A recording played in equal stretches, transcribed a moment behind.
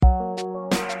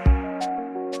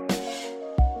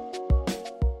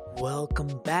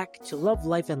back to Love,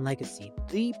 Life, and Legacy,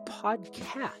 the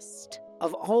podcast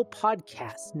of all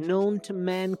podcasts known to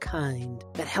mankind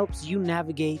that helps you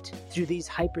navigate through these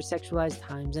hypersexualized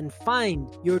times and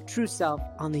find your true self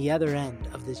on the other end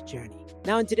of this journey.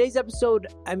 Now, in today's episode,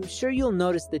 I'm sure you'll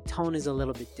notice the tone is a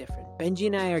little bit different. Benji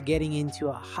and I are getting into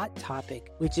a hot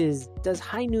topic, which is, does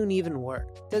high noon even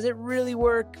work? Does it really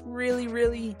work?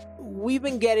 Really? We've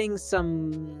been getting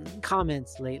some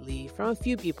comments lately from a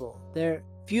few people. They're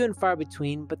few and far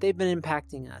between, but they've been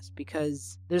impacting us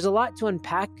because there's a lot to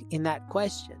unpack in that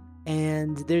question.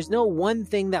 And there's no one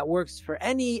thing that works for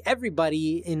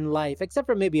everybody in life, except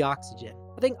for maybe oxygen.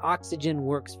 I think oxygen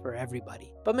works for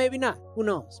everybody, but maybe not. Who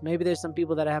knows? Maybe there's some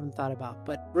people that I haven't thought about.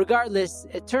 But regardless,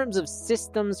 in terms of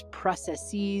systems,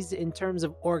 processes, in terms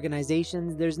of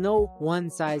organizations, there's no one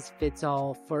size fits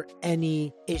all for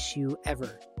any issue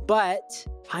ever. But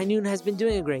High Noon has been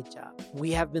doing a great job.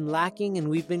 We have been lacking and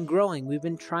we've been growing. We've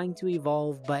been trying to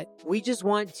evolve, but we just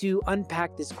want to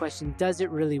unpack this question. Does it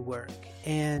really work?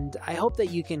 And I hope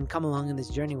that you can come along in this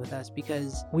journey with us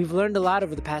because we've learned a lot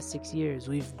over the past 6 years.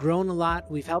 We've grown a lot.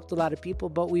 We've helped a lot of people,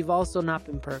 but we've also not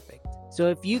been perfect. So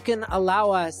if you can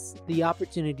allow us the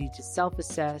opportunity to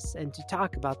self-assess and to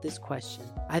talk about this question,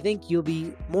 I think you'll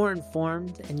be more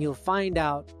informed and you'll find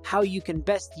out how you can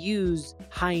best use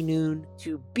High Noon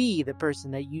to be the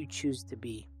person that you choose to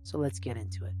be. So let's get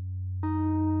into it.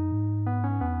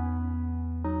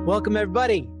 Welcome,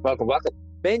 everybody. Welcome.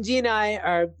 Benji and I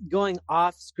are going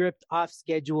off script, off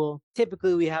schedule.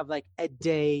 Typically, we have like a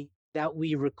day that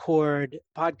we record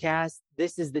podcasts.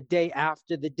 This is the day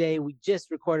after the day we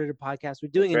just recorded a podcast. We're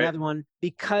doing another one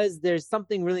because there's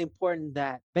something really important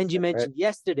that Benji mentioned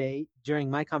yesterday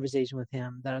during my conversation with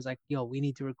him that I was like, yo, we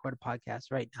need to record a podcast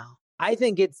right now. I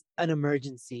think it's an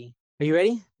emergency. Are you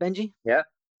ready, Benji? Yeah,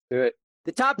 do it.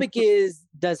 The topic is,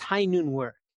 does High Noon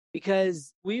work?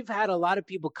 Because we've had a lot of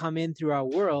people come in through our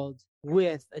world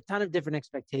with a ton of different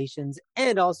expectations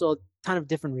and also a ton of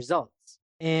different results.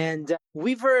 And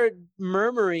we've heard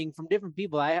murmuring from different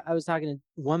people. I was talking to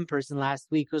one person last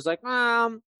week who was like,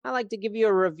 I'd like to give you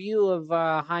a review of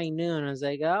High Noon. I was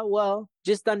like, well,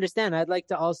 just understand, I'd like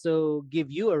to also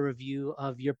give you a review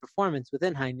of your performance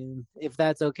within High Noon, if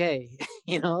that's okay.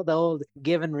 The old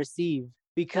give and receive.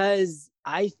 Because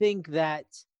I think that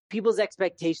people's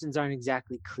expectations aren't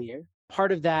exactly clear.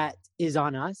 Part of that is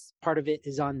on us. Part of it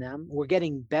is on them. We're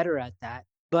getting better at that.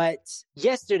 But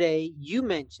yesterday, you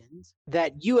mentioned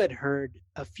that you had heard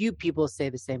a few people say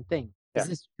the same thing. Is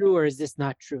this true or is this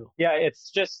not true? Yeah, it's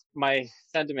just my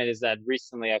sentiment is that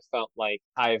recently I felt like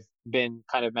I've been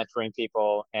kind of mentoring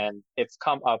people and it's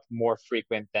come up more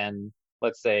frequent than,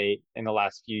 let's say, in the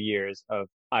last few years of,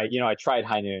 I tried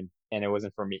High Noon and it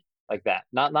wasn't for me like that.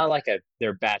 Not like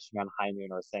they're bashing on High Noon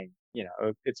or saying,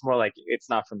 it's more like it's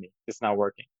not for me. It's not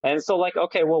working. And so like,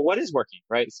 okay, well, what is working,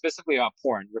 right? Specifically about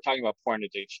porn. We're talking about porn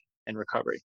addiction and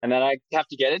recovery. And then I have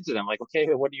to get into them like, okay,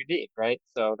 what do you need, right?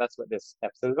 So that's what this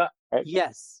episode is about, right?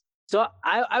 Yes. So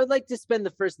I would like to spend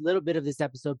the first little bit of this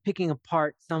episode picking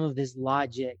apart some of this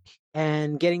logic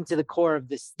and getting to the core of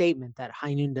the statement that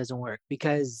High Noon doesn't work,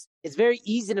 because it's very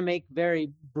easy to make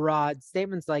very broad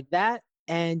statements like that.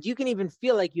 And you can even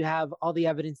feel like you have all the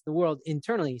evidence in the world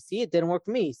internally. See, it didn't work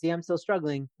for me. See, I'm still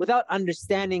struggling, without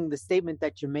understanding the statement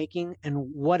that you're making and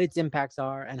what its impacts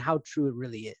are and how true it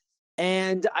really is.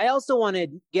 And I also want to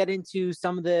get into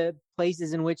some of the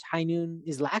places in which High Noon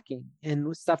is lacking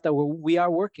and stuff that we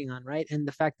are working on, right? And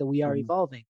the fact that we are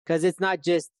evolving, because it's not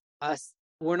just us.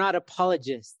 We're not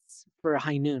apologists for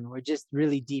High Noon. We're just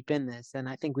really deep in this. And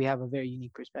I think we have a very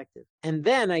unique perspective. And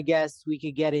then I guess we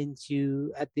could get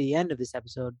into, at the end of this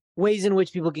episode, ways in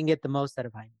which people can get the most out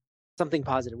of High Noon. Something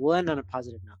positive. We'll end on a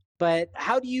positive note. But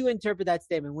how do you interpret that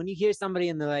statement? When you hear somebody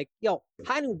and they're like, yo,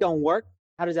 High Noon don't work,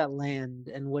 how does that land?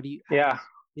 And what do you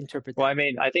interpret that? Well, I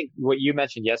mean, I think what you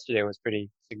mentioned yesterday was pretty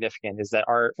significant, is that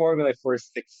our formula for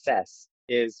success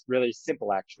is really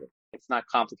simple, actually. It's not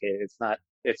complicated.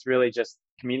 It's really just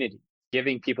community,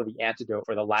 giving people the antidote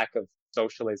for the lack of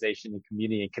socialization and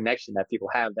community and connection that people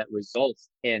have that results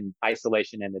in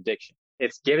isolation and addiction.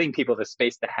 It's giving people the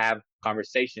space to have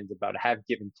conversations about, have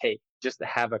give and take, just to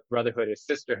have a brotherhood or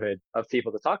sisterhood of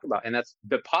people to talk about. And that's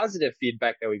the positive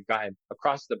feedback that we've gotten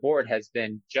across the board, has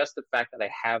been just the fact that I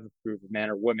have a group of man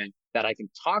or woman that I can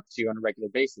talk to on a regular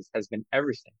basis has been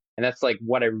everything. And that's like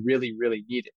what I really, really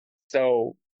needed.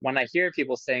 So when I hear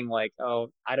people saying like, oh,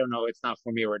 I don't know, it's not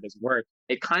for me or it doesn't work,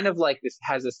 it kind of like this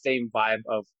has the same vibe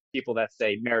of people that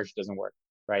say marriage doesn't work,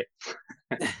 right?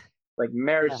 Like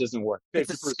marriage Yeah. doesn't work. It's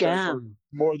a 50% or scam.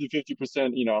 more than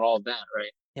 50%, and all of that, right?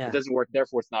 It Yeah. doesn't work.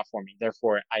 Therefore, it's not for me.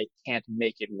 Therefore, I can't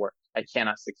make it work. I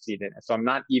cannot succeed in it. So I'm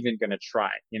not even going to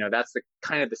try. That's the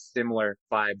kind of the similar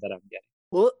vibe that I'm getting.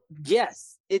 Well,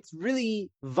 yes, it's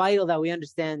really vital that we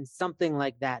understand something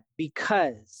like that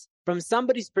because from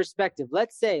somebody's perspective,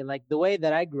 let's say like the way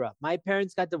that I grew up, my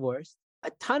parents got divorced.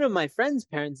 A ton of my friends'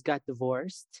 parents got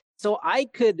divorced. So I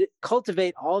could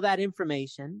cultivate all that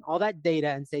information, all that data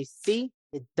and say, see,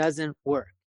 it doesn't work.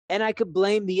 And I could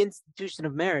blame the institution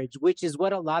of marriage, which is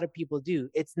what a lot of people do.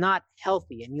 It's not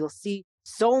healthy. And you'll see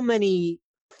so many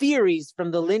theories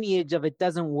from the lineage of it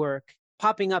doesn't work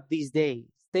popping up these days.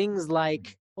 Things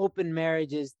like open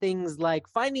marriages, things like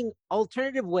finding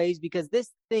alternative ways because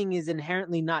this thing is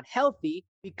inherently not healthy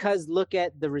because look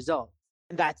at the results.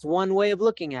 And that's one way of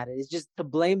looking at it is just to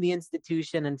blame the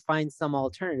institution and find some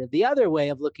alternative. The other way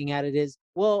of looking at it is,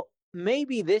 well,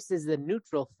 maybe this is the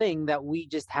neutral thing that we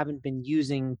just haven't been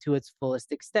using to its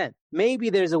fullest extent. Maybe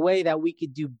there's a way that we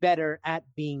could do better at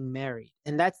being married.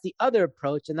 And that's the other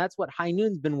approach. And that's what High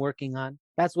Noon's been working on.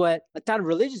 That's what a ton of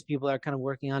religious people are kind of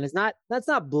working on let's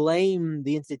not blame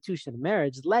the institution of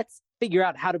marriage. Let's figure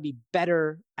out how to be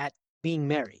better at being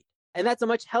married. And that's a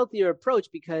much healthier approach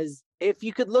because if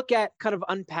you could look at kind of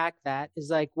unpack that is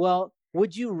like, well,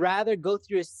 would you rather go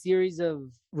through a series of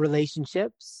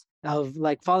relationships of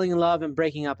like falling in love and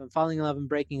breaking up and falling in love and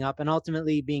breaking up and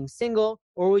ultimately being single?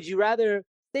 Or would you rather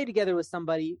stay together with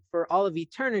somebody for all of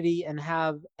eternity and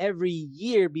have every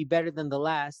year be better than the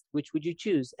last? Which would you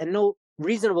choose? And no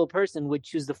reasonable person would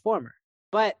choose the former.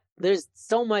 But there's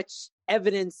so much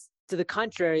evidence to the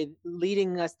contrary,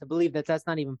 leading us to believe that that's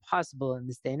not even possible in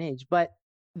this day and age. But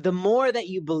the more that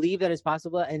you believe that it's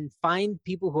possible and find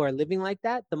people who are living like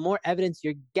that, the more evidence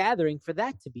you're gathering for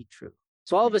that to be true.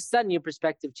 So all of a sudden, your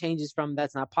perspective changes from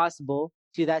that's not possible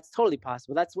to that's totally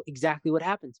possible. That's exactly what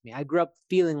happened to me. I grew up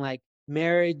feeling like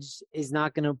marriage is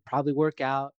not going to probably work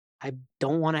out. I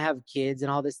don't want to have kids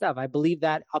and all this stuff. I believe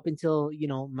that up until,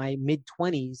 my mid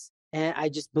 20s. And I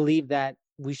just believe that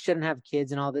we shouldn't have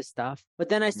kids and all this stuff. But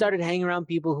then I started hanging around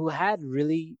people who had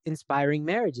really inspiring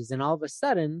marriages. And all of a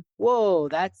sudden, whoa,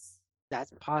 that's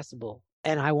possible.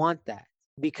 And I want that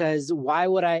because why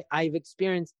would I've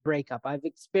experienced breakup. I've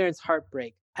experienced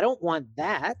heartbreak. I don't want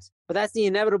that, but that's the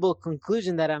inevitable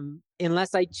conclusion that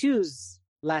unless I choose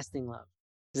lasting love.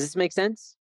 Does this make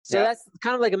sense? So that's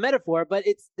kind of like a metaphor, but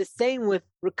it's the same with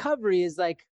recovery is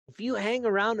like, if you hang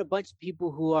around a bunch of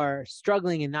people who are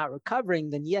struggling and not recovering,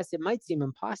 then yes, it might seem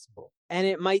impossible. And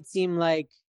it might seem like,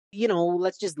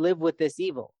 let's just live with this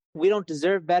evil. We don't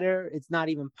deserve better. It's not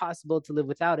even possible to live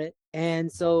without it. And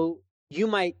so you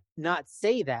might not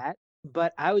say that,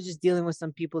 but I was just dealing with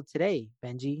some people today,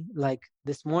 Benji. Like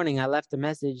this morning, I left a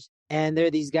message and there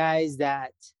are these guys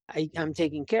that I'm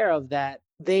taking care of that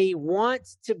they want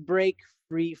to break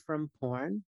free from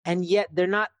porn. And yet they're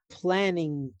not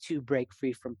planning to break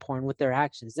free from porn with their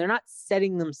actions. They're not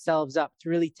setting themselves up to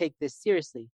really take this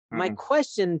seriously. My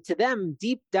question to them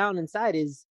deep down inside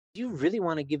is, do you really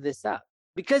want to give this up?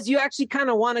 Because you actually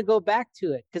kind of want to go back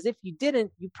to it. Because if you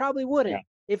didn't, you probably wouldn't.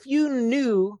 Yeah. If you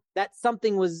knew that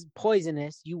something was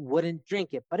poisonous, you wouldn't drink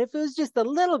it. But if it was just a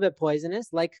little bit poisonous,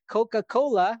 like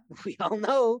Coca-Cola, we all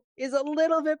know, is a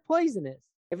little bit poisonous.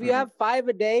 If you have 5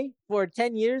 a day for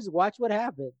 10 years, watch what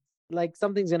happens. Like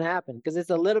something's going to happen because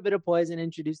it's a little bit of poison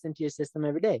introduced into your system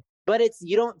every day, but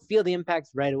you don't feel the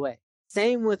impacts right away.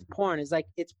 Same with porn. It's like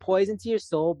it's poison to your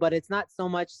soul, but it's not so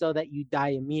much so that you die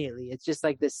immediately. It's just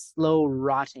like this slow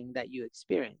rotting that you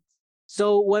experience.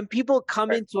 So when people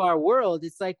come into our world,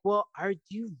 it's like, well, do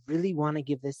you really want to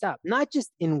give this up? Not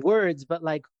just in words, but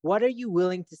like, what are you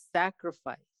willing to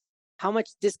sacrifice? How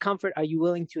much discomfort are you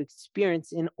willing to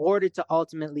experience in order to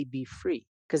ultimately be free?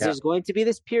 Because there's going to be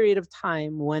this period of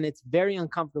time when it's very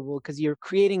uncomfortable because you're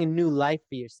creating a new life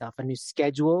for yourself, a new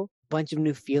schedule, a bunch of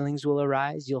new feelings will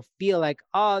arise. You'll feel like,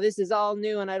 oh, this is all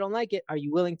new and I don't like it. Are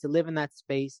you willing to live in that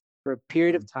space for a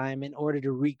period of time in order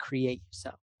to recreate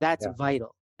yourself? That's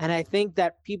vital. And I think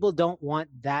that people don't want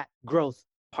that growth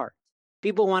part.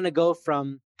 People want to go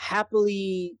from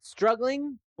happily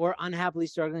struggling or unhappily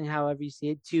struggling, however you see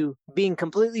it, to being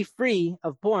completely free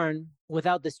of porn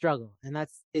without the struggle. And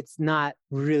it's not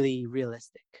really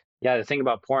realistic. Yeah, the thing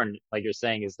about porn, like you're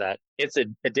saying, is that it's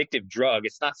an addictive drug.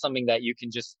 It's not something that you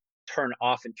can just turn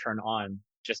off and turn on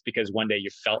just because one day you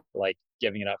felt like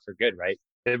giving it up for good, right?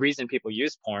 The reason people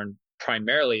use porn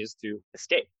primarily is to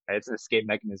escape. Right? It's an escape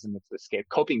mechanism. It's an escape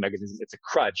coping mechanism. It's a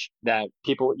crutch that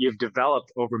you've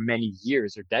developed over many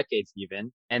years or decades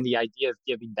even. And the idea of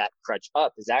giving that crutch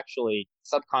up is actually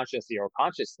subconsciously or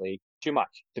consciously too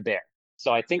much to bear.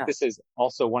 So I think this is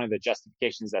also one of the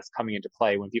justifications that's coming into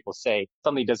play when people say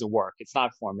something doesn't work. It's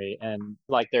not for me. And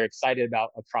like they're excited about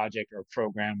a project or a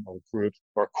program or a group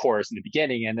or a course in the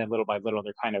beginning. And then little by little,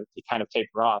 they kind of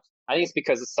taper off. I think it's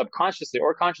because subconsciously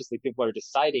or consciously, people are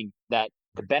deciding that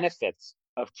the benefits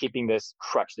of keeping this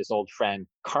crutch, this old friend,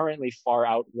 currently far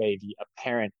outweigh the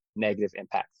apparent negative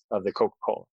impacts of the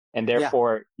Coca-Cola. And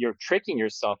therefore, you're tricking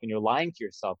yourself and you're lying to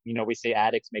yourself. We say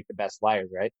addicts make the best liars,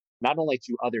 right? Not only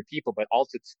to other people, but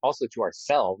also to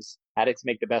ourselves. Addicts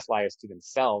make the best liars to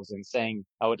themselves and saying,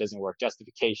 oh, it doesn't work,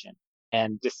 justification,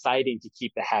 and deciding to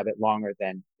keep the habit longer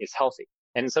than is healthy.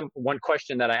 And one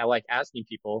question that I like asking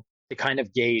people to kind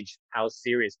of gauge how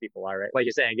serious people are, right? Like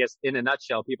you're saying, I guess in a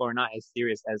nutshell, people are not as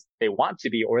serious as they want to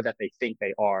be or that they think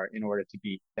they are in order to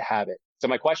beat the habit. So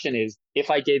my question is, if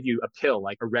I gave you a pill,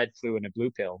 like a red pill and a blue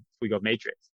pill, if we go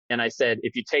Matrix, and I said,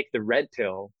 if you take the red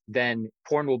pill, then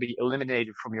porn will be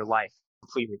eliminated from your life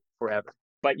completely forever.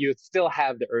 But you would still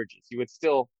have the urges. You would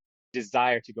still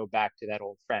desire to go back to that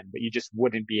old friend, but you just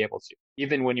wouldn't be able to.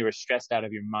 Even when you were stressed out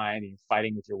of your mind and you're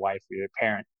fighting with your wife or your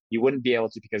parent, you wouldn't be able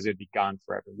to because it would be gone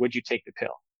forever. Would you take the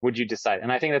pill? Would you decide?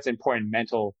 And I think that's an important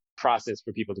mental process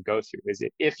for people to go through. Is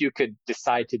it, if you could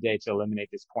decide today to eliminate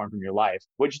this porn from your life,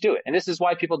 would you do it? And this is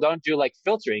why people don't do like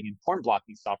filtering and porn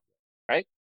blocking software, right?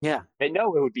 Yeah. They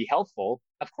know it would be helpful.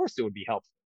 Of course it would be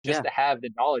helpful just to have the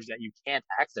knowledge that you can't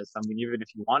access something even if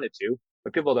you wanted to,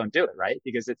 but people don't do it, right?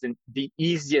 Because it's the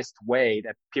easiest way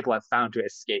that people have found to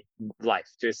escape life,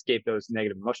 to escape those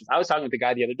negative emotions. I was talking with a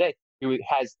guy the other day who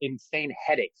has insane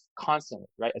headaches constantly,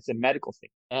 right? It's a medical thing.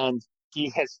 And he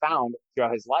has found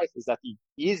throughout his life is that the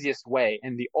easiest way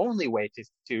and the only way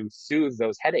to soothe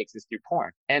those headaches is through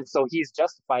porn. And so he's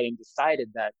justified and decided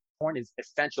that porn is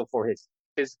essential for his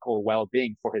physical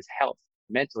well-being, for his health,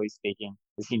 mentally speaking,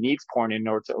 is he needs porn in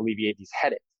order to alleviate these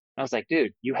headaches. And I was like,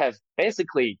 dude, you have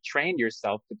basically trained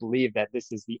yourself to believe that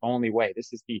this is the only way.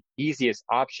 This is the easiest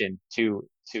option to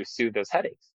soothe those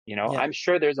headaches. I'm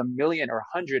sure there's a million or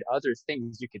 100 other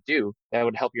things you could do that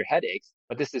would help your headaches,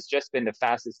 but this has just been the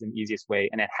fastest and easiest way.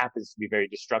 And it happens to be very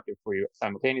destructive for you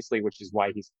simultaneously, which is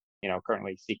why he's,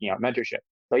 currently seeking out mentorship.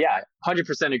 So yeah,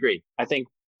 100% agree. I think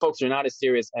folks are not as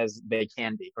serious as they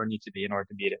can be or need to be in order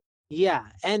to beat it. Yeah.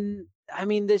 And I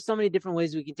mean, there's so many different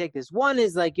ways we can take this. One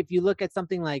is like, if you look at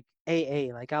something like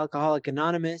AA, like Alcoholic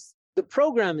Anonymous, the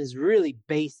program is really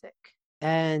basic.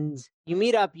 And you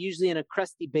meet up usually in a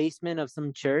crusty basement of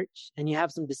some church and you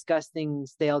have some disgusting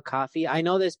stale coffee. I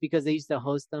know this because they used to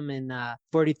host them in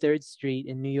 43rd Street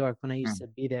in New York when I used to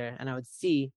be there, and I would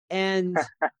see. And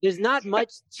there's not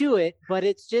much to it, but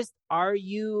it's just, are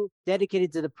you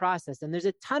dedicated to the process? And there's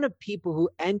a ton of people who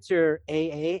enter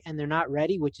AA and they're not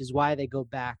ready, which is why they go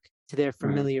back to their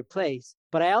familiar place.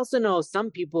 But I also know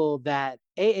some people that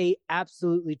AA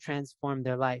absolutely transformed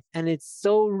their life. And it's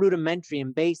so rudimentary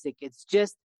and basic. It's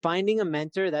just finding a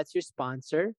mentor that's your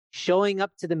sponsor, showing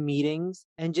up to the meetings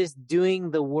and just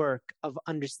doing the work of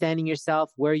understanding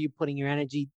yourself, where you're putting your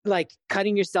energy, like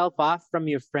cutting yourself off from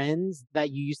your friends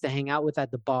that you used to hang out with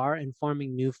at the bar and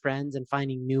forming new friends and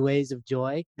finding new ways of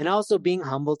joy, and also being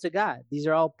humble to God. These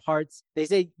are all parts. They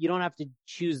say you don't have to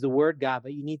choose the word God,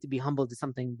 but you need to be humble to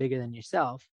something bigger than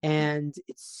yourself. And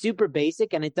it's super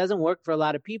basic and it doesn't work for a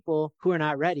lot of people who are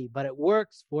not ready, but it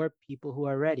works for people who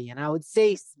are ready. And I would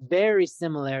say very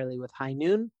similarly with High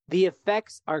Noon, the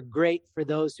effects are great for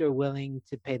those who are willing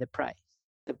to pay the price.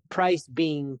 The price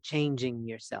being changing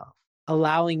yourself,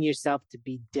 allowing yourself to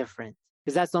be different,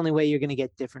 because that's the only way you're going to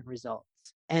get different results.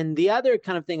 And the other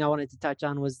kind of thing I wanted to touch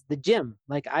on was the gym.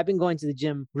 Like I've been going to the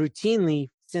gym routinely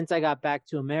since I got back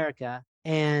to America.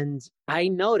 And I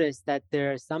noticed that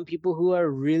there are some people who are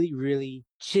really, really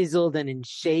chiseled and in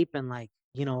shape and like,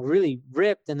 really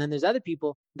ripped. And then there's other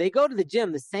people, they go to the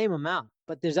gym the same amount,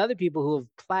 but there's other people who have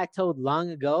plateaued long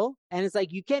ago. And it's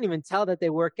like, you can't even tell that they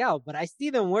work out, but I see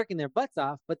them working their butts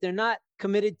off, but they're not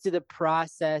committed to the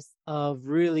process of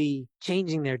really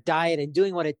changing their diet and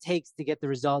doing what it takes to get the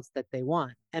results that they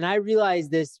want. And I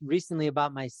realized this recently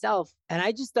about myself. And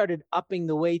I just started upping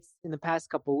the weights in the past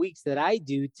couple of weeks that I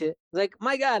do to like,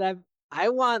 my God, I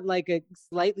want like a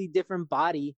slightly different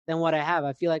body than what I have.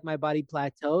 I feel like my body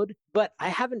plateaued, but I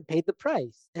haven't paid the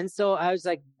price. And so I was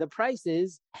like, the price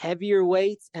is heavier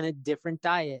weights and a different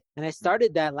diet. And I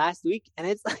started that last week and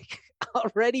it's like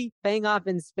already paying off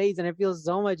in spades and it feels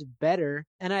so much better.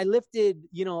 And I lifted,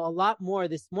 a lot more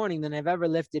this morning than I've ever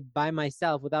lifted by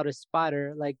myself without a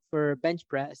spotter, like for bench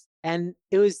press. And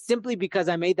it was simply because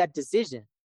I made that decision.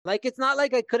 Like, it's not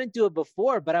like I couldn't do it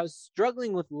before, but I was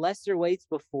struggling with lesser weights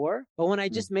before. But when I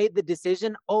just made the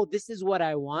decision, this is what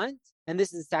I want, and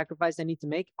this is the sacrifice I need to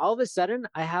make, all of a sudden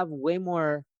I have way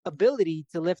more ability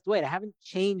to lift weight. I haven't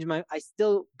changed I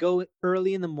still go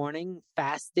early in the morning,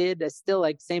 fasted. I still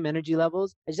like same energy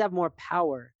levels. I just have more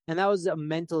power. And that was a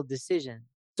mental decision.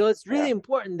 So it's Yeah. really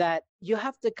important that you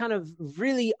have to kind of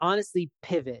really honestly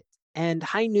pivot. And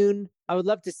High Noon, I would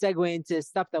love to segue into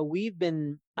stuff that we've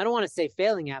been, I don't want to say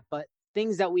failing at, but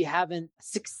things that we haven't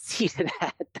succeeded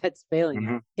at that's failing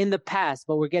at in the past,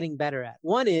 but we're getting better at.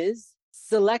 One is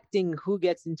selecting who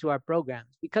gets into our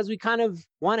programs because we kind of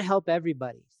want to help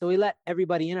everybody. So we let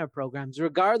everybody in our programs,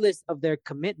 regardless of their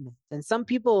commitment. And some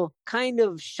people kind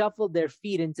of shuffled their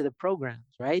feet into the programs,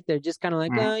 right? They're just kind of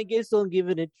like, I guess I'll give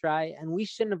it a try. And we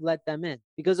shouldn't have let them in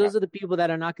because those are the people that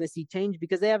are not going to see change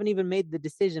because they haven't even made the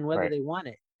decision whether they want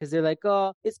it. Because they're like,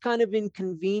 oh, it's kind of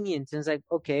inconvenient. And it's like,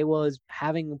 okay, well, is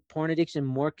having porn addiction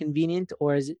more convenient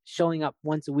or is it showing up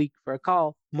once a week for a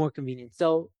call more convenient?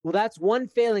 So, well, that's one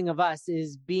failing of us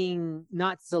is being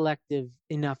not selective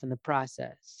enough in the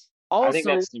process. Also, I think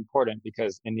that's important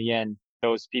because in the end,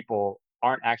 those people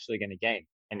aren't actually going to gain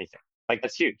anything. Like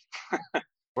that's huge.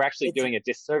 We're actually doing a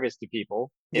disservice to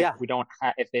people if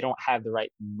if they don't have the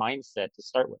right mindset to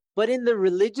start with. But in the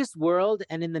religious world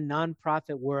and in the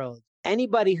nonprofit world,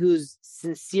 anybody who's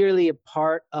sincerely a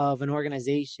part of an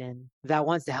organization that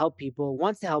wants to help people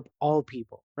wants to help all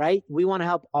people, right? We want to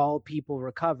help all people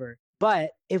recover.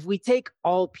 But if we take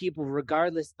all people,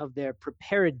 regardless of their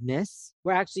preparedness,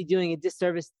 we're actually doing a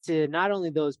disservice to not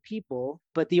only those people,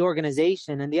 but the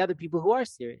organization and the other people who are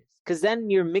serious. Because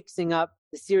then you're mixing up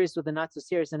the serious with the not so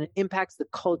serious, and it impacts the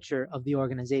culture of the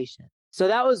organization. So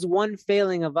that was one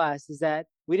failing of us, is that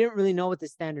we didn't really know what the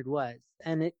standard was.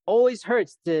 And it always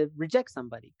hurts to reject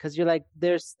somebody because you're like,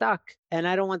 they're stuck and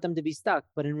I don't want them to be stuck.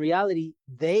 But in reality,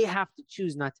 they have to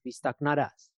choose not to be stuck, not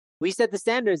us. We set the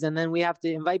standards and then we have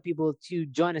to invite people to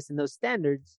join us in those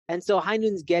standards. And so High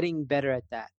Noon's getting better at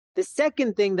that. The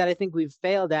second thing that I think we've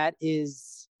failed at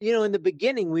is, in the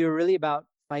beginning, we were really about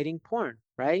fighting porn,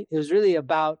 right? It was really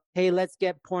about, hey, let's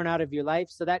get porn out of your life.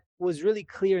 So that was really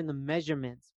clear in the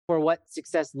measurements for what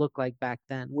success looked like back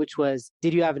then, which was,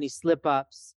 did you have any slip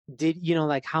ups? Did,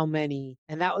 like how many?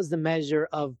 And that was the measure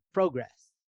of progress.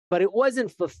 But it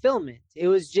wasn't fulfillment. It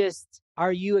was just,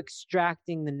 are you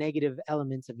extracting the negative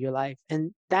elements of your life?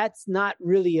 And that's not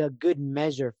really a good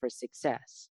measure for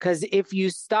success. Because if you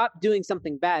stop doing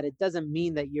something bad, it doesn't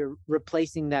mean that you're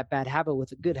replacing that bad habit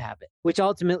with a good habit, which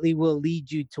ultimately will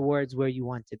lead you towards where you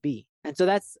want to be. And so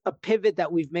that's a pivot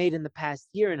that we've made in the past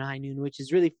year in High Noon, which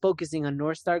is really focusing on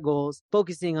North Star goals,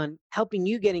 focusing on helping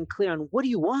you getting clear on what do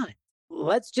you want?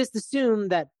 Let's just assume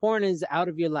that porn is out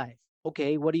of your life.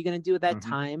 Okay, what are you going to do with that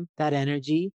time, that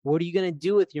energy? What are you going to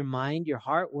do with your mind, your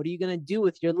heart? What are you going to do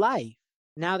with your life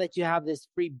now that you have this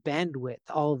free bandwidth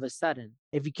all of a sudden?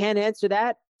 If you can't answer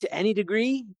that to any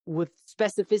degree with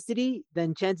specificity,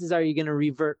 then chances are you're going to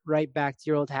revert right back to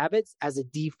your old habits as a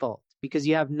default because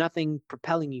you have nothing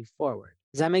propelling you forward.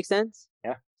 Does that make sense?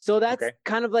 Yeah. So that's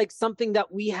kind of like something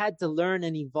that we had to learn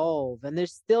and evolve. And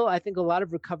there's still, I think, a lot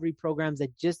of recovery programs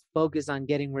that just focus on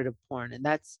getting rid of porn. And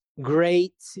that's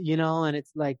great, and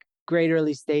it's like great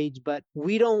early stage, but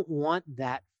we don't want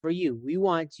that for you. We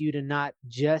want you to not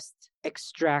just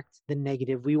extract the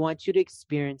negative. We want you to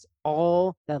experience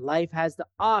all that life has to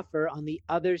offer on the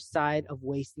other side of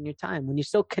wasting your time. When you're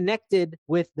so connected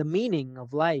with the meaning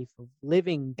of life, of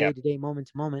living day to day, moment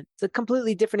to moment, it's a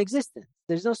completely different existence.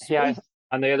 There's no space. Yeah.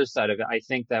 On the other side of it, I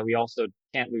think that we also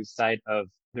can't lose sight of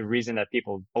the reason that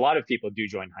a lot of people do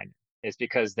join High Noon is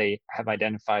because they have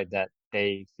identified that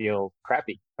they feel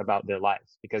crappy about their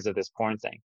lives because of this porn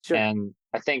thing. Sure. And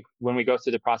I think when we go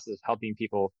through the process of helping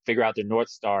people figure out their North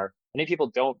Star, many people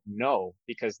don't know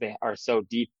because they are so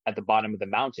deep at the bottom of the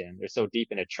mountain. They're so deep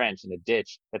in a trench, in a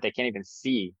ditch, that they can't even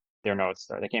see their North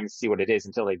Star. They can't even see what it is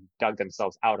until they've dug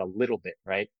themselves out a little bit,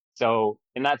 right? So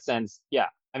in that sense, yeah,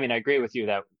 I mean, I agree with you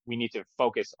that we need to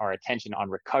focus our attention on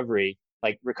recovery,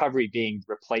 like recovery being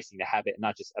replacing the habit,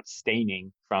 not just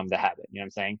abstaining from the habit. You know what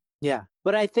I'm saying? Yeah.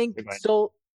 But I think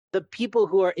so the people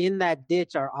who are in that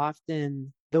ditch are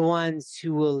often the ones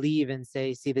who will leave and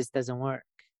say, see, this doesn't work,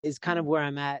 is kind of where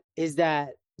I'm at, is that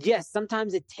yes,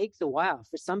 sometimes it takes a while.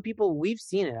 For some people, we've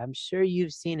seen it. I'm sure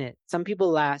you've seen it. Some people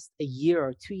last a year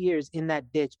or 2 years in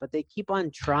that ditch, but they keep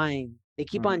on trying. They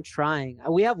keep on trying.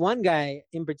 We have one guy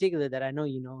in particular that I know,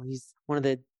 he's one of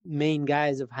the main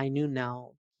guys of High Noon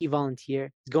now. He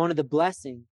volunteered. He's going to the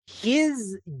Blessing.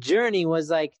 His journey was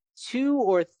like 2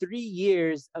 or 3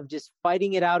 years of just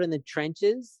fighting it out in the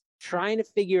trenches, trying to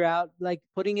figure out, like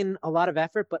putting in a lot of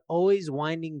effort, but always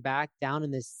winding back down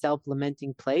in this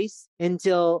self-lamenting place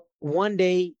until one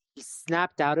day he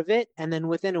snapped out of it. And then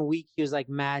within a week, he was like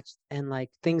matched and like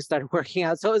things started working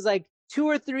out. So it was like 2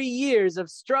 or 3 years of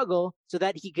struggle so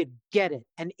that he could get it.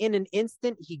 And in an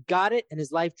instant, he got it and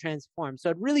his life transformed. So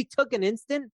it really took an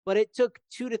instant, but it took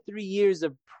 2 to 3 years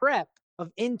of prep,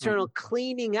 of internal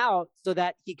cleaning out so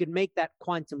that he could make that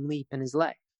quantum leap in his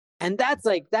life. And that's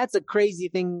a crazy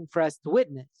thing for us to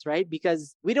witness, right?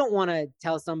 Because we don't want to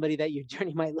tell somebody that your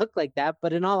journey might look like that.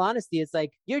 But in all honesty, it's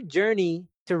like your journey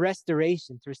to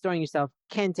restoration, to restoring yourself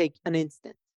can take an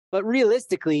instant. But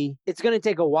realistically, it's going to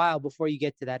take a while before you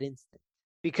get to that instant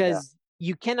because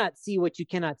you cannot see what you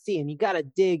cannot see. And you got to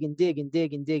dig and dig and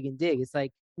dig and dig and dig. It's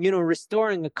like,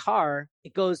 restoring a car,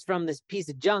 it goes from this piece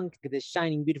of junk to this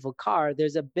shining, beautiful car.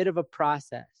 There's a bit of a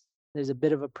process.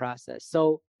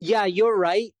 So yeah, you're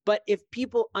right. But if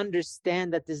people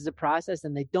understand that this is a process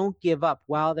and they don't give up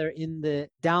while they're in the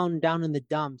down in the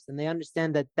dumps, and they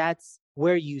understand that that's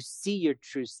where you see your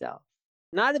true self,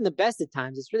 not in the best of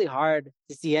times. It's really hard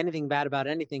to see anything bad about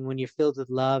anything when you're filled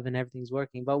with love and everything's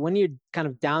working. But when you're kind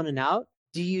of down and out,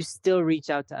 do you still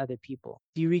reach out to other people?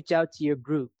 Do you reach out to your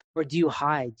group? Or do you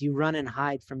hide? Do you run and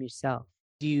hide from yourself?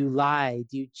 Do you lie?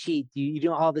 Do you cheat? Do you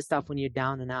do all this stuff when you're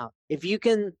down and out? If you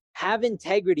can have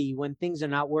integrity when things are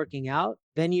not working out,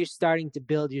 then you're starting to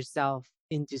build yourself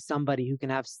into somebody who can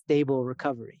have stable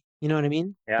recovery. You know what I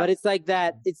mean? Yeah. But it's like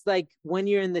that. It's like when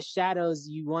you're in the shadows,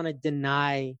 you want to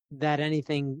deny that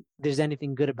there's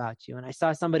anything good about you. And I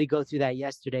saw somebody go through that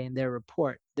yesterday in their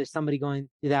report. There's somebody going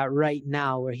through that right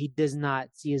now where he does not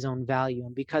see his own value.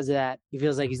 And because of that, he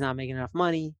feels like he's not making enough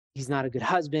money. He's not a good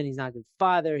husband. He's not a good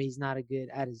father. He's not a good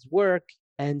at his work.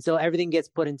 And so everything gets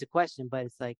put into question. But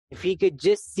it's like, if he could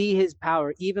just see his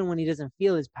power, even when he doesn't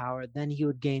feel his power, then he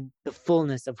would gain the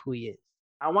fullness of who he is.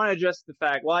 I want to address the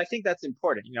fact, I think that's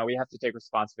important. We have to take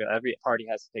responsibility. Every party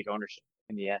has to take ownership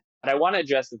in the end. But I want to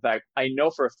address the fact, I know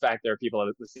for a fact there are people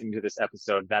listening to this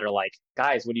episode that are like,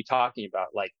 guys, what are you talking about?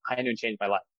 Like, High Noon changed my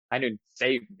life. High Noon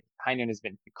saved me. High Noon has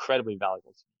been incredibly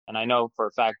valuable to me. And I know for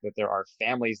a fact that there are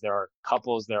families, there are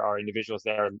couples, there are individuals,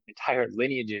 there are entire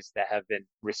lineages that have been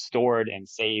restored and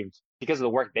saved because of the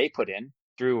work they put in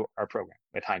through our program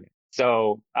with High Noon.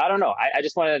 So I don't know. I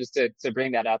just wanted to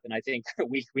bring that up. And I think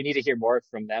we need to hear more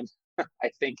from them. I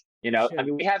think, Sure.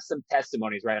 we have some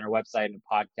testimonies right on our website and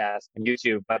podcast and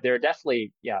YouTube, but there are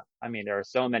definitely, there are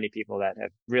so many people that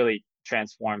have really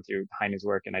transformed through High Noon's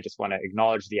work. And I just want to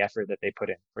acknowledge the effort that they put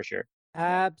in for sure.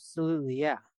 Absolutely.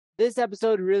 Yeah. This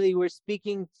episode, really, we're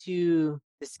speaking to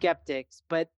the skeptics,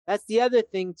 but that's the other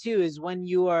thing too, is when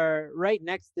you are right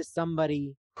next to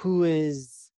somebody who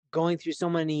is going through so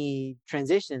many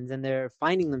transitions and they're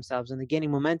finding themselves and they're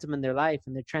gaining momentum in their life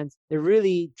and they're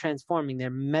really transforming, they're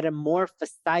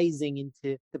metamorphosizing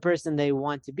into the person they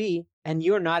want to be, and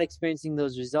you're not experiencing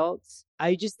those results.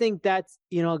 I just think that's,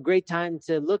 a great time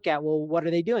to look at, well, what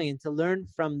are they doing? And to learn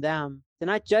from them, to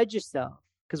not judge yourself,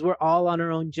 because we're all on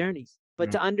our own journeys,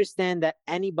 but to understand that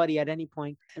anybody at any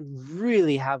point can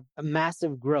really have a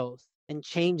massive growth and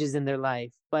changes in their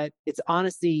life. But it's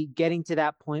honestly getting to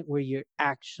that point where you're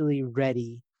actually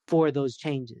ready for those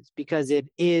changes, because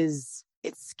it's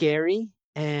scary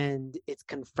and it's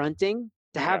confronting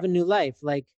to have a new life.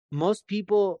 Like most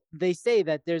people, they say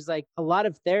that there's like a lot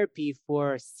of therapy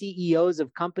for CEOs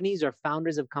of companies or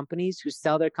founders of companies who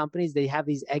sell their companies. They have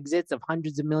these exits of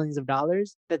hundreds of millions of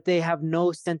dollars that they have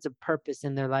no sense of purpose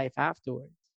in their life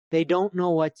afterwards. They don't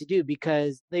know what to do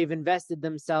because they've invested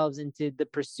themselves into the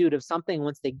pursuit of something.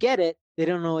 Once they get it, they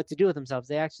don't know what to do with themselves.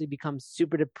 They actually become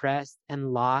super depressed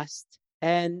and lost.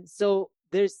 And so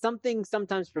there's something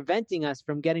sometimes preventing us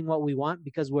from getting what we want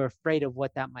because we're afraid of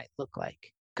what that might look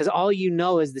like. Because all you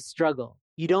know is the struggle.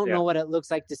 You don't know what it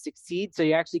looks like to succeed. So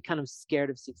you're actually kind of scared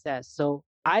of success. So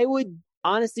I would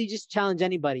honestly just challenge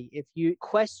anybody. If you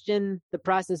question the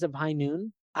process of High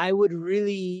Noon, I would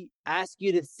really ask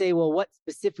you to say, well, what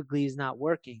specifically is not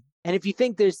working? And if you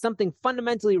think there's something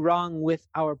fundamentally wrong with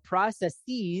our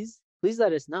processes, please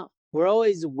let us know. We're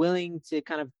always willing to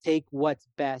kind of take what's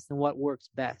best and what works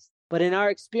best. But in our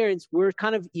experience, we're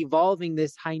kind of evolving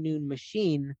this High Noon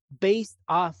machine based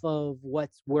off of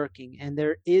what's working. And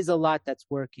there is a lot that's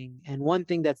working. And one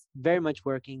thing that's very much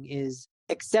working is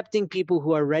accepting people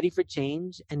who are ready for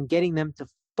change and getting them to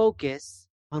focus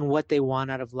on what they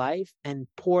want out of life and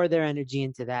pour their energy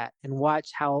into that, and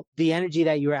watch how the energy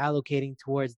that you're allocating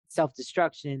towards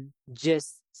self-destruction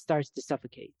just starts to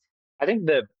suffocate. I think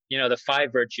the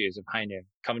 5 virtues of High Noon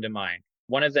come to mind.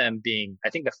 One of them being, I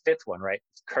think the 5th one, right?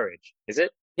 It's courage. Is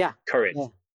it? Yeah. Courage. Yeah.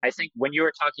 I think when you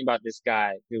were talking about this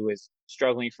guy who was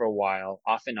struggling for a while,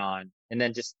 off and on, and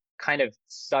then just kind of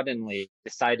suddenly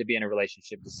decided to be in a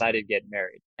relationship, decided to get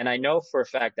married. And I know for a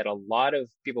fact that a lot of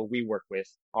people we work with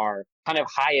are kind of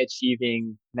high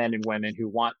achieving men and women who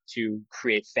want to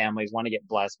create families, want to get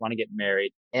blessed, want to get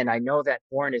married. And I know that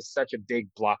porn is such a big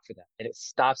block for them, and it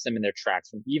stops them in their tracks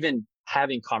from even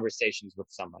having conversations with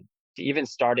someone, to even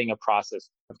starting a process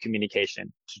of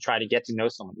communication to try to get to know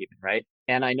someone even, right?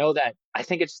 And I know that I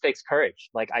think it just takes courage.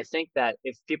 Like, I think that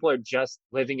if people are just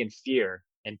living in fear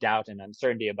and doubt and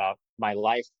uncertainty about my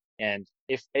life, and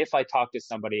if I talk to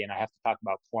somebody and I have to talk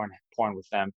about porn with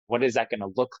them, what is that going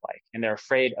to look like? And they're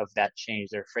afraid of that change.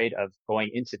 They're afraid of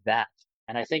going into that.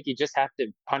 And I think you just have to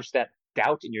punch that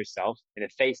doubt in yourself in the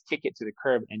face, kick it to the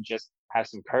curb, and just have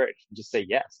some courage and just say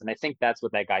yes. And I think that's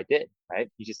what that guy did, right?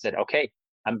 He just said, okay,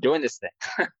 I'm doing this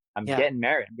thing. I'm getting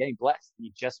married. I'm getting blessed.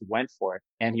 He just went for it.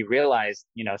 And he realized,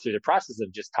 through the process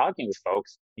of just talking with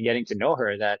folks and getting to know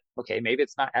her, that, okay, maybe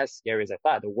it's not as scary as I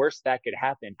thought. The worst that could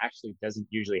happen actually doesn't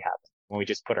usually happen when we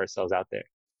just put ourselves out there.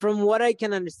 From what I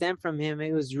can understand from him,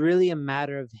 it was really a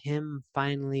matter of him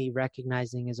finally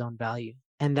recognizing his own value,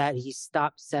 and that he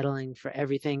stopped settling for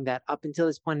everything that up until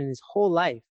this point in his whole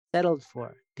life settled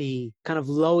for. The kind of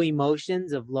low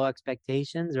emotions of low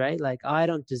expectations, right? Like, oh, I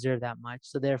don't deserve that much.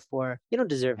 So therefore, you don't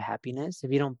deserve happiness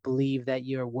if you don't believe that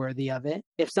you're worthy of it.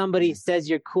 If somebody says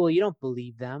you're cool, you don't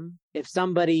believe them. If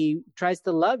somebody tries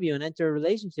to love you and enter a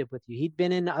relationship with you, he'd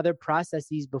been in other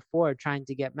processes before trying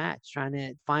to get matched, trying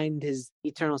to find his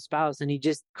eternal spouse, and he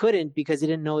just couldn't because he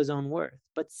didn't know his own worth.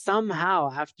 But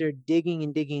somehow, after digging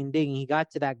and digging and digging, he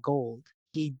got to that gold.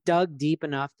 He dug deep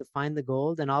enough to find the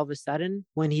gold. And all of a sudden,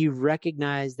 when he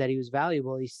recognized that he was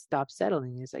valuable, he stopped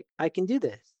settling. He's like, I can do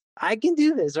this. I can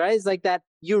do this, right? It's like that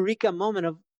eureka moment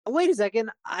of, oh, wait a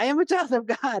second, I am a child of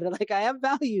God. Like, I have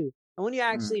value. And when you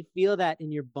actually feel that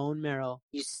in your bone marrow,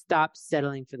 you stop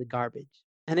settling for the garbage.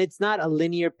 And it's not a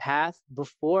linear path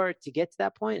before to get to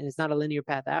that point, and it's not a linear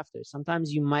path after.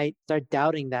 Sometimes you might start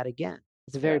doubting that again.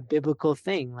 It's a very biblical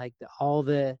thing. Like all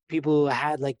the people who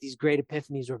had like these great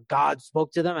epiphanies where God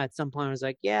spoke to them at some point, was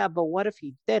like, yeah, but what if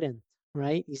he didn't?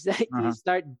 Right? You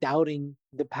start doubting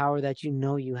the power that you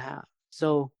know you have.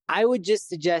 So I would just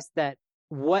suggest that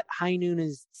what High Noon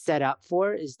is set up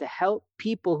for is to help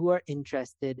people who are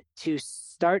interested to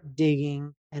start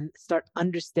digging and start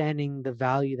understanding the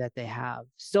value that they have,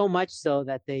 so much so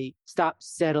that they stop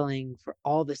settling for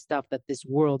all the stuff that this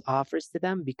world offers to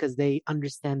them, because they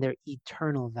understand their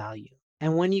eternal value.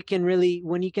 And when you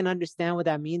can understand what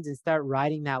that means and start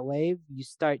riding that wave, you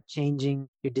start changing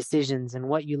your decisions and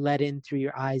what you let in through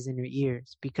your eyes and your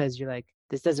ears, because you're like,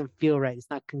 this doesn't feel right. It's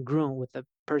not congruent with the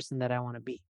person that I want to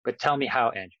be. But tell me how,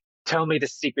 Andrew. Tell me the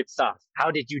secret sauce.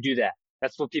 How did you do that?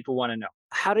 That's what people want to know.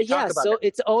 So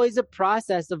it's always a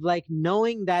process of like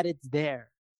knowing that it's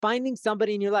there. Finding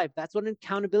somebody in your life. That's what an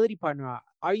accountability partner are.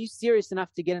 Are you serious enough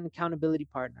to get an accountability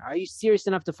partner? Are you serious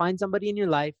enough to find somebody in your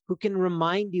life who can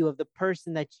remind you of the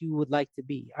person that you would like to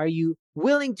be? Are you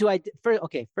willing to,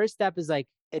 first step is like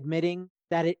admitting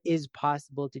that it is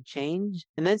possible to change,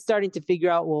 and then starting to figure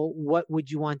out, well, what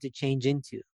would you want to change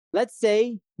into? Let's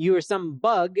say you were some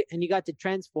bug and you got to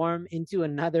transform into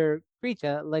another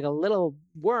creature, like a little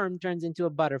worm turns into a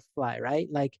butterfly, right?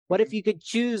 Like, what if you could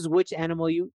choose which animal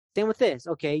same with this.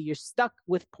 Okay, you're stuck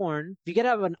with porn. If you could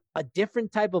have a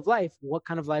different type of life, what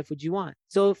kind of life would you want?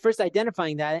 So first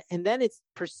identifying that, and then it's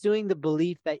pursuing the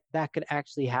belief that that could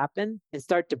actually happen and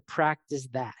start to practice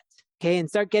that. Okay, and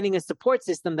start getting a support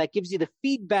system that gives you the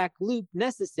feedback loop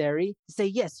necessary to say,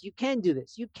 yes, you can do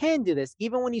this. You can do this,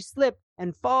 even when you slip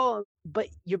and fall, but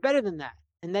you're better than that.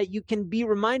 And that you can be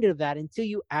reminded of that until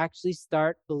you actually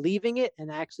start believing it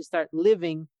and actually start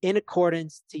living in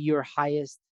accordance to your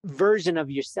highest version of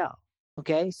yourself.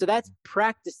 Okay, so that's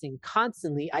practicing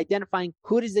constantly, identifying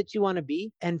who it is that you want to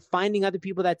be and finding other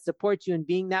people that support you and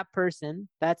being that person.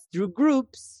 That's through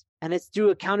groups. And it's through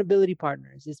accountability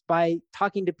partners. It's by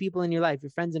talking to people in your life,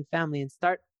 your friends and family, and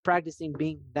start practicing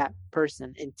being that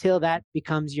person until that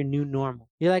becomes your new normal.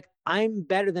 You're like, I'm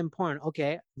better than porn.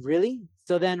 Okay, really?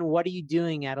 So then what are you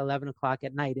doing at 11 o'clock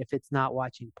at night if it's not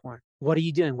watching porn? What are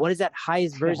you doing? What is that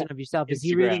highest version of yourself? Is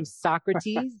he reading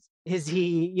Socrates? Is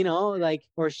he,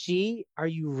 or she, are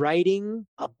you writing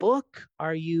a book?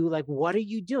 Are you what are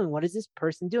you doing? What is this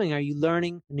person doing? Are you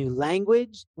learning a new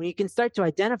language? When you can start to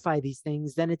identify these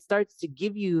things, then it starts to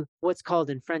give you what's called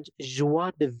in French,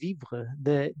 joie de vivre,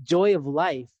 the joy of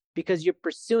life, because you're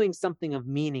pursuing something of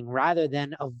meaning rather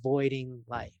than avoiding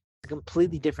life. It's a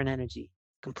completely different energy.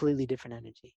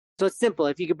 So it's simple.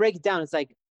 If you could break it down, it's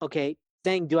like, okay,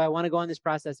 saying, do I want to go on this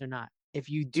process or not? If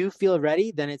you do feel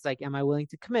ready, then it's like, am I willing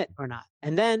to commit or not?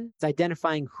 And then it's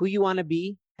identifying who you want to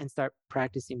be and start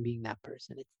practicing being that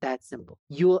person. It's that simple.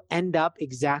 You will end up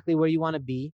exactly where you want to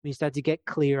be when you start to get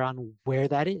clear on where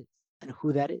that is and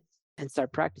who that is, and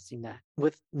start practicing that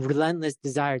with relentless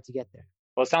desire to get there.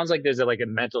 Well, it sounds like there's a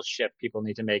mental shift people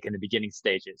need to make in the beginning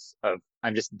stages of,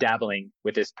 I'm just dabbling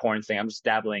with this porn thing. I'm just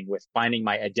dabbling with finding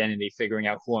my identity, figuring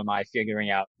out who am I, figuring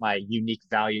out my unique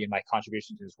value and my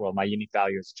contribution to this world, my unique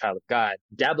value as a child of God,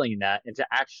 dabbling in that into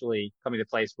actually coming to the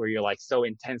place where you're so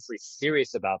intensely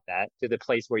serious about that, to the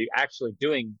place where you're actually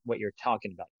doing what you're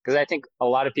talking about. Because I think a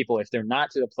lot of people, if they're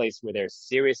not to the place where they're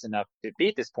serious enough to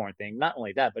beat this porn thing, not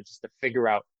only that, but just to figure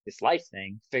out this life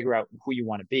thing, figure out who you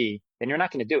want to be, then you're not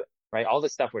going to do it. Right? All the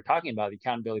stuff we're talking about, the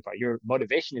accountability part, your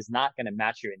motivation is not going to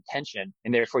match your intention.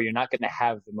 And therefore, you're not going to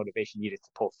have the motivation needed to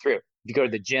pull through. If you go to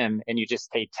the gym and you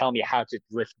just say, tell me how to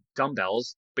lift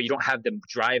dumbbells, but you don't have the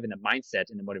drive and the mindset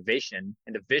and the motivation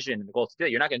and the vision and the goal to do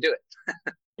it, you're not going to do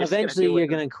it. Eventually, you're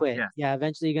going to quit. Yeah,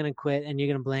 eventually you're going to quit and you're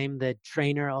going to blame the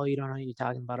trainer. Oh, you don't know what you're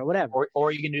talking about or whatever.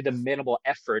 Or you can do the minimal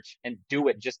effort and do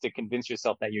it just to convince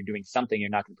yourself that you're doing something, you're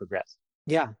not going to progress.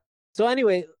 Yeah. So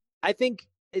anyway, I think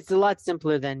it's a lot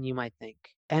simpler than you might think.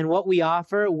 And what we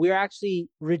offer, we're actually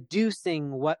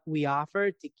reducing what we offer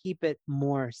to keep it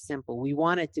more simple. We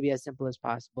want it to be as simple as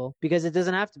possible because it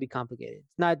doesn't have to be complicated.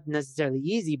 It's not necessarily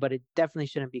easy, but it definitely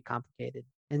shouldn't be complicated.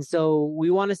 And so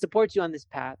we want to support you on this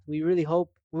path. We really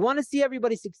hope, we want to see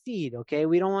everybody succeed, okay?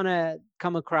 We don't want to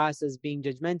come across as being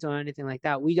judgmental or anything like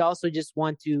that. We also just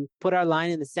want to put our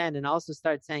line in the sand and also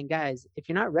start saying, guys, if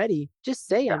you're not ready, just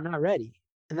say I'm not ready.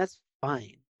 And that's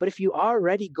fine. But if you are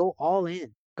ready, go all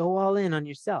in on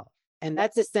yourself. And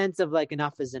that's a sense of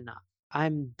enough is enough.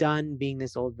 I'm done being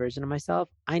this old version of myself.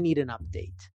 I need an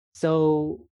update.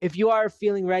 So if you are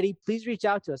feeling ready, please reach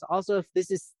out to us. Also, if this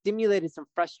has stimulated some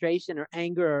frustration or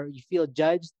anger or you feel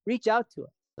judged, reach out to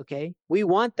us. Okay. We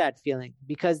want that feeling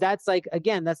because that's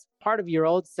again, that's part of your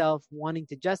old self wanting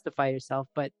to justify yourself,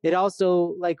 but it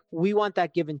also we want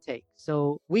that give and take.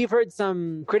 So we've heard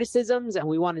some criticisms and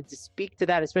we wanted to speak to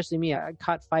that, especially me. I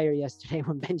caught fire yesterday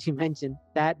when Benji mentioned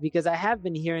that because I have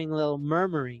been hearing little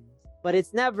murmurings, but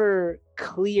it's never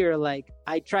clear.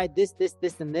 I tried this,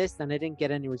 and this, and I didn't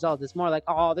get any results. It's more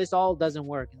oh, this all doesn't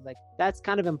work. And that's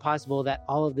kind of impossible that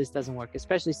all of this doesn't work,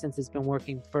 especially since it's been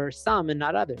working for some and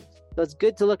not others. So it's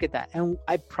good to look at that. And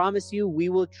I promise you, we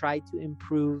will try to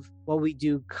improve what we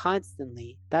do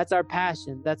constantly. That's our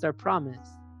passion. That's our promise.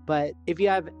 But if you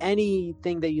have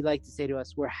anything that you'd like to say to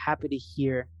us, we're happy to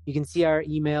hear. You can see our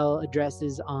email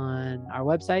addresses on our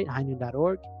website,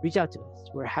 highnoon.org. Reach out to us.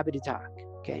 We're happy to talk.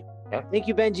 Okay. Yeah. Thank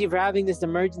you, Benji, for having this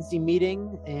emergency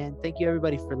meeting. And thank you,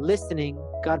 everybody, for listening.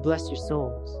 God bless your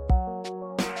souls.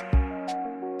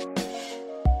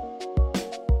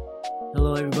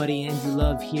 Hello, everybody. Andrew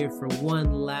Love here for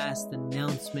one last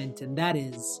announcement. And that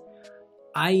is,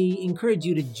 I encourage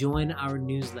you to join our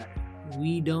newsletter.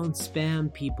 We don't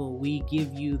spam people. We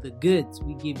give you the goods.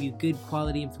 We give you good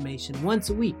quality information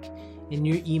once a week in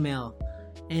your email.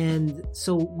 And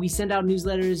so we send out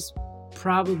newsletters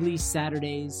probably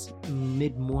Saturdays,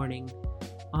 mid-morning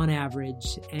on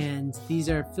average. And these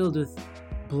are filled with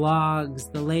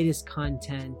blogs, the latest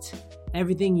content,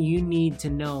 everything you need to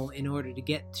know in order to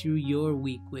get through your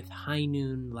week with High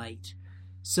Noon Light.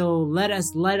 So let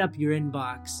us light up your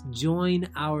inbox. Join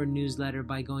our newsletter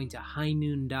by going to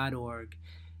highnoon.org.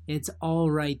 It's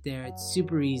all right there. It's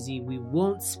super easy. We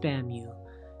won't spam you.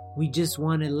 We just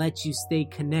want to let you stay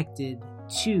connected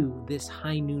to this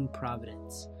High Noon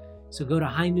Providence. So go to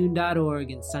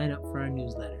highnoon.org and sign up for our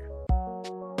newsletter.